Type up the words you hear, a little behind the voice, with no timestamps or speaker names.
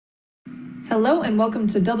Hello and welcome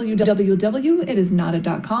to WWW. It is not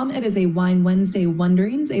a.com. It is a Wine Wednesday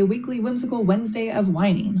Wonderings, a weekly whimsical Wednesday of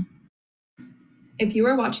whining. If you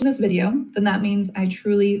are watching this video, then that means I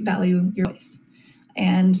truly value your voice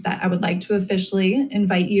and that I would like to officially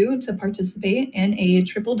invite you to participate in a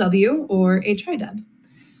triple W or a tri-dub.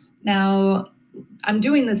 Now, I'm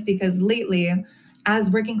doing this because lately, as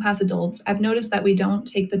working class adults, I've noticed that we don't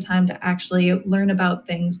take the time to actually learn about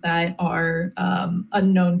things that are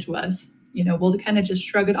unknown to us. You know, we'll kind of just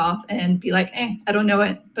shrug it off and be like, I don't know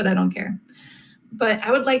it, but I don't care. But I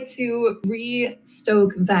would like to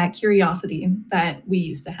re-stoke that curiosity that we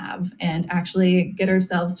used to have and actually get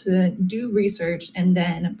ourselves to do research and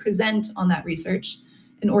then present on that research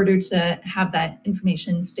in order to have that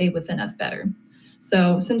information stay within us better.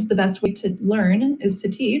 So since the best way to learn is to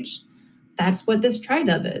teach, that's what this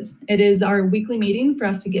tri-dub is. It is our weekly meeting for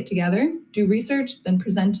us to get together, do research, then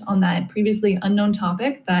present on that previously unknown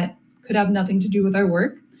topic that could have nothing to do with our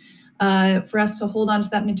work, for us to hold on to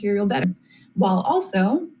that material better, while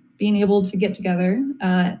also being able to get together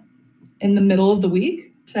in the middle of the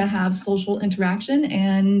week to have social interaction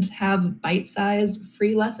and have bite-sized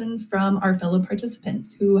free lessons from our fellow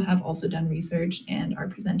participants who have also done research and are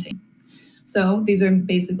presenting. So these are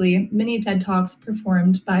basically mini TED Talks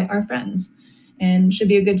performed by our friends and should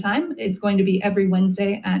be a good time. It's going to be every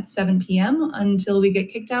Wednesday at 7 p.m. until we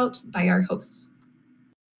get kicked out by our hosts.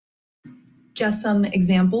 Just some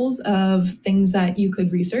examples of things that you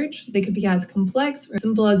could research. They could be as complex or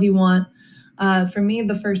simple as you want. For me,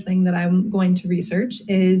 the first thing that I'm going to research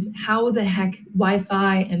is how the heck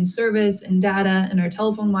Wi-Fi and service and data and our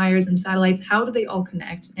telephone wires and satellites, how do they all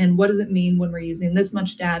connect? And what does it mean when we're using this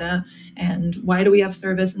much data? And why do we have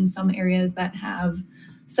service in some areas that have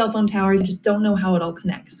cell phone towers? I just don't know how it all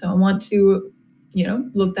connects. So I want to,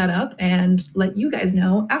 look that up and let you guys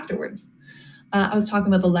know afterwards. I was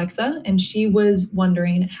talking with Alexa and she was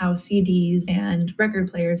wondering how CDs and record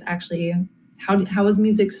players actually, how is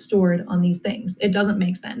music stored on these things? It doesn't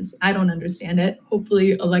make sense. I don't understand it.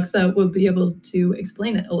 Hopefully Alexa will be able to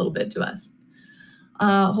explain it a little bit to us.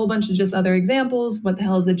 A whole bunch of just other examples. What the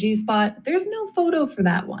hell is a G-spot? There's no photo for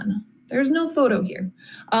that one. There's no photo here.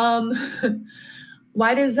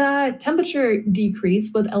 Why does temperature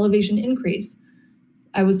decrease with elevation increase?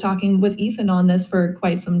 I was talking with Ethan on this for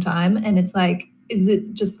quite some time, and it's like, is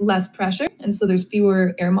it just less pressure? And so there's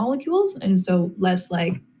fewer air molecules, and so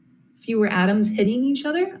fewer atoms hitting each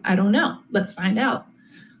other? I don't know. Let's find out.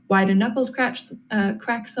 Why do knuckles crack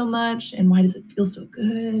so much, and why does it feel so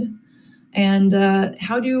good? And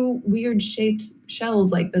how do weird shaped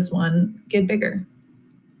shells like this one get bigger?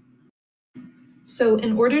 So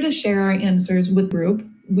in order to share our answers with the group,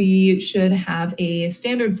 we should have a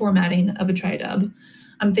standard formatting of a tri-dub.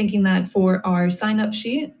 I'm thinking that for our sign-up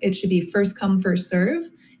sheet, it should be first come, first serve.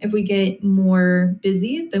 If we get more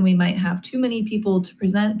busy, then we might have too many people to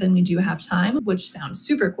present than we do have time, which sounds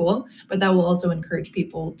super cool, but that will also encourage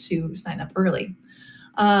people to sign up early.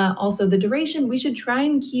 Also, the duration, we should try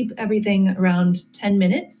and keep everything around 10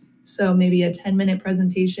 minutes. So maybe a 10-minute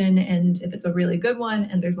presentation, and if it's a really good one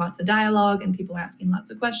and there's lots of dialogue and people asking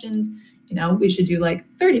lots of questions, we should do like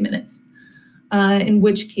 30 minutes. In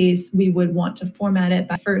which case we would want to format it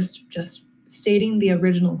by first just stating the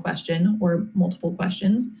original question or multiple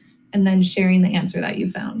questions, and then sharing the answer that you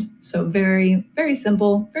found. So very, very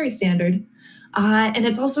simple, very standard. And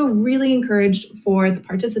it's also really encouraged for the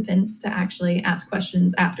participants to actually ask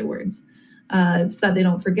questions afterwards so that they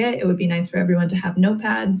don't forget. It would be nice for everyone to have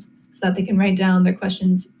notepads so that they can write down their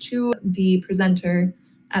questions to the presenter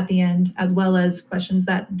at the end, as well as questions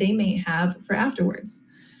that they may have for afterwards.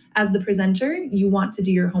 As the presenter, you want to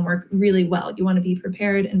do your homework really well. You want to be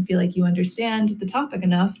prepared and feel like you understand the topic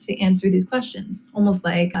enough to answer these questions, almost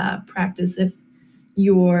like practice if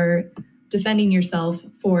you're defending yourself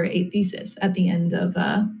for a thesis at the end of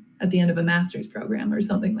a master's program or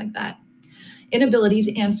something like that. Inability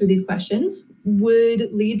to answer these questions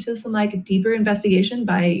would lead to some deeper investigation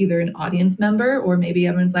by either an audience member or maybe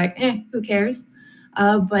everyone's like, who cares?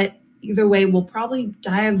 But either way, we'll probably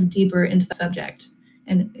dive deeper into the subject.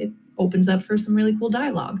 And it opens up for some really cool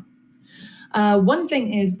dialogue. One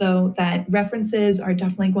thing is, though, that references are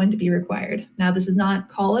definitely going to be required. Now, this is not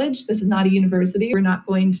college. This is not a university. We're not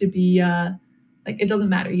going to be, it doesn't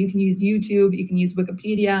matter. You can use YouTube. You can use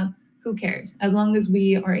Wikipedia. Who cares? As long as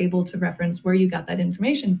we are able to reference where you got that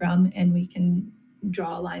information from and we can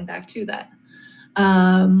draw a line back to that.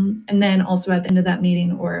 And then also at the end of that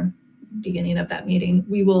meeting or beginning of that meeting,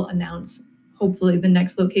 we will announce, hopefully, the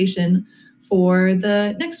next location for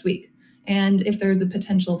the next week, and if there's a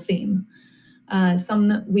potential theme.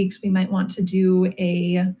 Some weeks we might want to do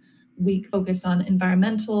a week focused on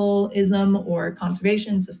environmentalism or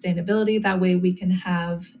conservation, sustainability. That way we can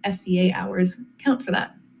have SEA hours count for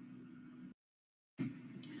that.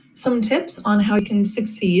 Some tips on how you can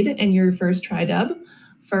succeed in your first TriDub.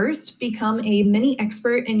 First, become a mini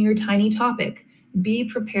expert in your tiny topic. Be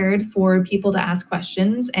prepared for people to ask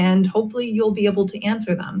questions, and hopefully you'll be able to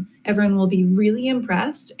answer them. Everyone will be really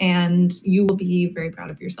impressed, and you will be very proud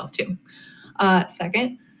of yourself too.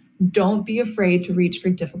 Second, don't be afraid to reach for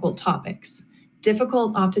difficult topics.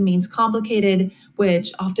 Difficult often means complicated,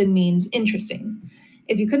 which often means interesting.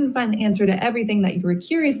 If you couldn't find the answer to everything that you were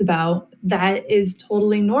curious about, that is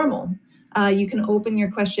totally normal. You can open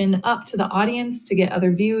your question up to the audience to get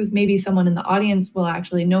other views. Maybe someone in the audience will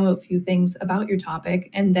actually know a few things about your topic,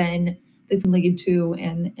 and then this can lead to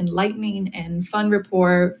an enlightening and fun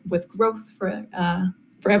rapport with growth for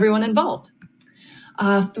everyone involved.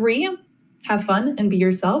 3, have fun and be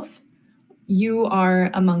yourself. You are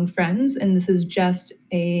among friends, and this is just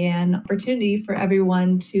an opportunity for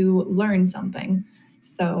everyone to learn something.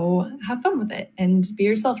 So have fun with it and be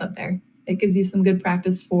yourself up there. It gives you some good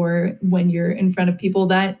practice for when you're in front of people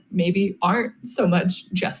that maybe aren't so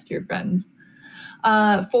much just your friends.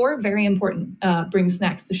 4, very important, bring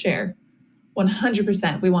snacks to share.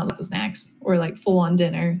 100%, we want lots of snacks, or like full-on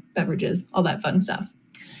dinner, beverages, all that fun stuff.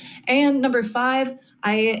 And number 5,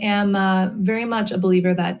 I am very much a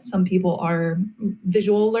believer that some people are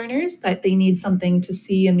visual learners, that they need something to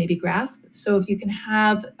see and maybe grasp. So if you can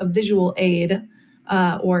have a visual aid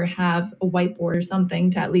or have a whiteboard or something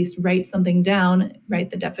to at least write something down, write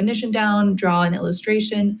the definition down, draw an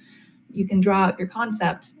illustration, you can draw out your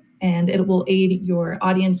concept and it will aid your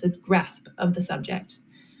audience's grasp of the subject.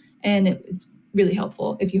 And it's really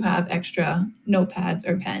helpful if you have extra notepads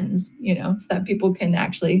or pens, so that people can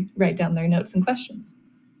actually write down their notes and questions.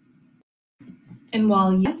 And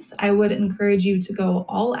while yes, I would encourage you to go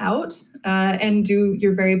all out and do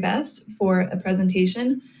your very best for a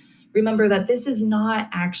presentation, remember that this is not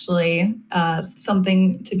actually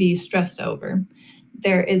something to be stressed over.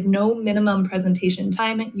 There is no minimum presentation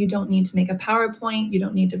time. You don't need to make a PowerPoint. You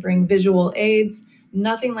don't need to bring visual aids.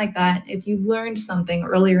 Nothing like that. If you learned something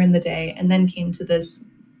earlier in the day and then came to this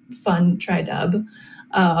fun TriDub,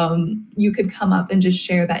 you could come up and just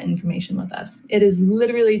share that information with us. It is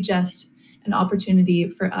literally just an opportunity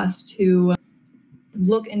for us to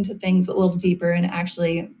look into things a little deeper and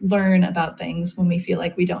actually learn about things when we feel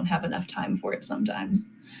like we don't have enough time for it sometimes,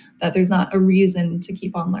 that there's not a reason to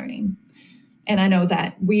keep on learning. And I know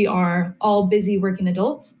that we are all busy working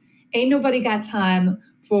adults. Ain't nobody got time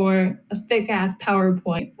for a thick-ass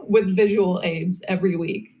PowerPoint with visual aids every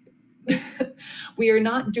week. We are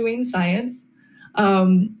not doing science.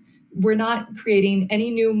 We're not creating any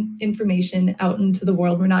new information out into the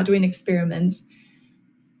world. We're not doing experiments.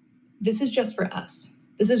 This is just for us.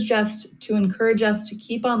 This is just to encourage us to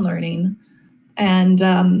keep on learning. And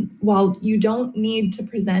while you don't need to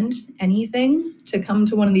present anything to come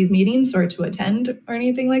to one of these meetings or to attend or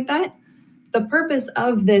anything like that, the purpose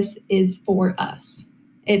of this is for us.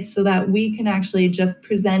 It's so that we can actually just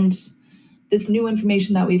present this new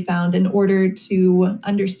information that we found in order to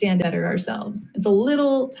understand better ourselves. It's a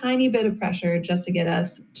little tiny bit of pressure just to get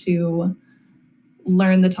us to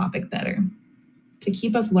learn the topic better, to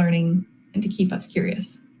keep us learning and to keep us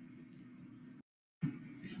curious.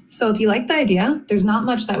 So if you like the idea, there's not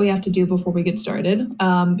much that we have to do before we get started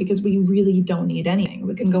because we really don't need anything.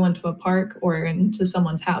 We can go into a park or into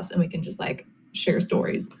someone's house and we can just share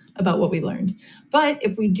stories about what we learned. But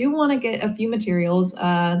if we do want to get a few materials,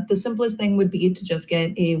 the simplest thing would be to just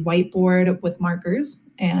get a whiteboard with markers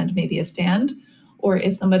and maybe a stand. Or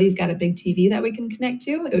if somebody's got a big TV that we can connect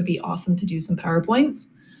to, it would be awesome to do some PowerPoints.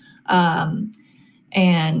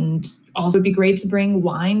 And also it'd be great to bring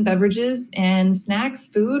wine, beverages, and snacks,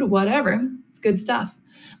 food, whatever. It's good stuff.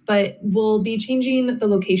 But we'll be changing the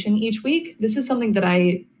location each week. This is something that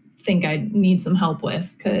I think I need some help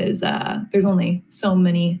with because there's only so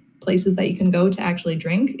many places that you can go to actually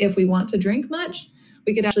drink. If we want to drink much,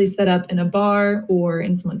 we could actually set up in a bar or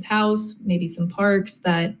in someone's house, maybe some parks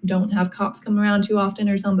that don't have cops come around too often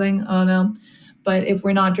or something. I don't know. But if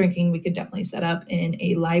we're not drinking, we could definitely set up in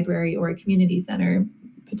a library or a community center,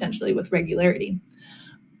 potentially with regularity.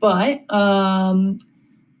 But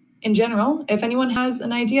in general, if anyone has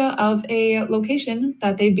an idea of a location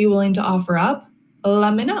that they'd be willing to offer up,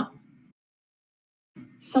 let me know.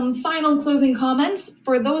 Some final closing comments.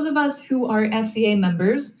 For those of us who are SCA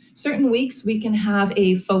members, certain weeks we can have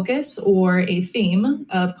a focus or a theme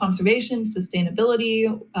of conservation,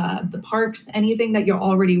 sustainability, the parks, anything that you're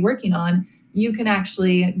already working on. You can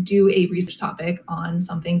actually do a research topic on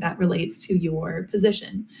something that relates to your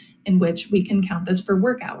position. in which we can count this for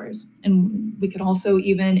work hours. And we could also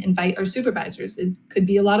even invite our supervisors. It could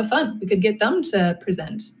be a lot of fun. We could get them to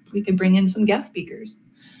present. We could bring in some guest speakers.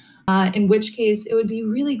 In which case, it would be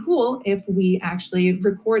really cool if we actually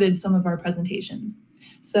recorded some of our presentations.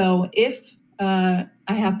 So if I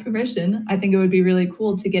have permission, I think it would be really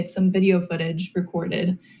cool to get some video footage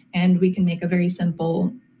recorded, and we can make a very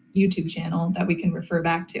simple YouTube channel that we can refer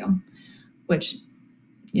back to, which,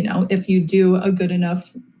 you know, if you do a good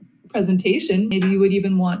enough presentation, maybe you would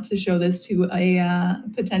even want to show this to a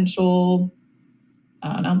potential,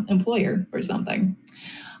 I don't know, employer or something.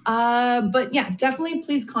 But yeah, definitely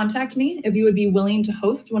please contact me if you would be willing to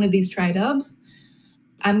host one of these tri-dubs.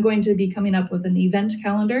 I'm going to be coming up with an event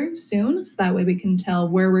calendar soon, so that way we can tell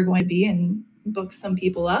where we're going to be and book some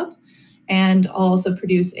people up. And I'll also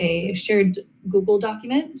produce a shared Google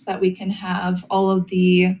document so that we can have all of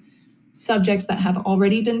the subjects that have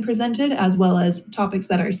already been presented, as well as topics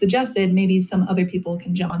that are suggested. Maybe some other people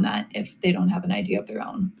can jump on that if they don't have an idea of their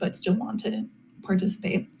own, but still want to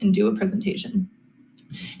participate and do a presentation.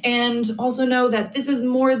 And also know that this is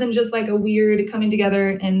more than just like a weird coming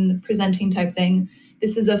together and presenting type thing.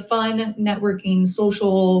 This is a fun, networking,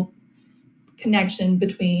 social connection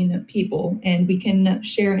between people, and we can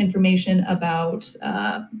share information about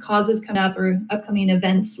causes coming up or upcoming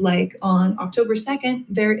events. Like on October 2nd,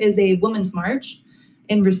 there is a Women's March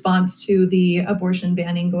in response to the abortion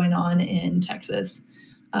banning going on in Texas.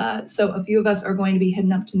 So a few of us are going to be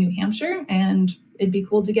heading up to New Hampshire, and it'd be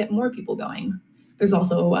cool to get more people going. There's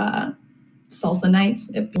also salsa nights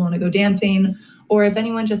if you want to go dancing, or if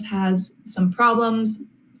anyone just has some problems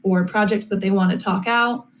or projects that they want to talk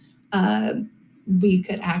out, we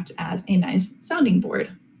could act as a nice sounding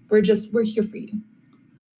board. We're here for you.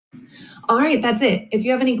 All right, that's it. If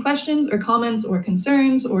you have any questions or comments or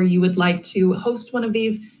concerns, or you would like to host one of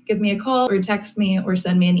these, give me a call or text me or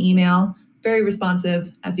send me an email. Very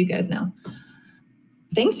responsive, as you guys know.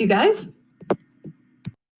 Thanks, you guys.